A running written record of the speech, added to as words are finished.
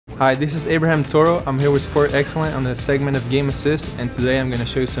Hi, this is Abraham Toro. I'm here with Sport Excellent on the segment of Game Assist, and today I'm going to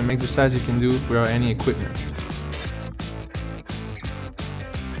show you some exercise you can do without any equipment.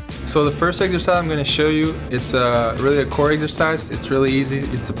 So the first exercise I'm going to show you, it's really a core exercise. It's really easy.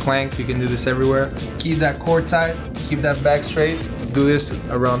 It's a plank. You can do this everywhere. Keep that core tight. Keep that back straight. Do this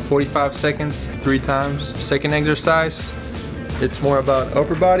around 45 seconds, 3 times. Second exercise, it's more about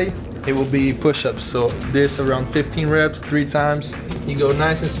upper body. It will be push-ups. So this around 15 reps, 3 times. You go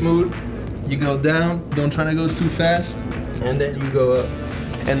nice and smooth. You go down. Don't try to go too fast. And then you go up.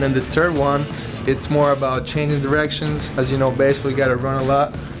 And then the third one, it's more about changing directions. As you know, baseball, you gotta run a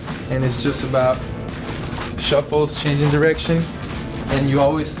lot. And it's just about shuffles, changing direction. And you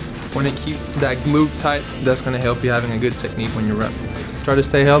always want to keep that glute tight. That's going to help you having a good technique when you run. Try to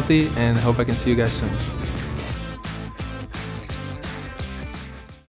stay healthy, and I hope I can see you guys soon.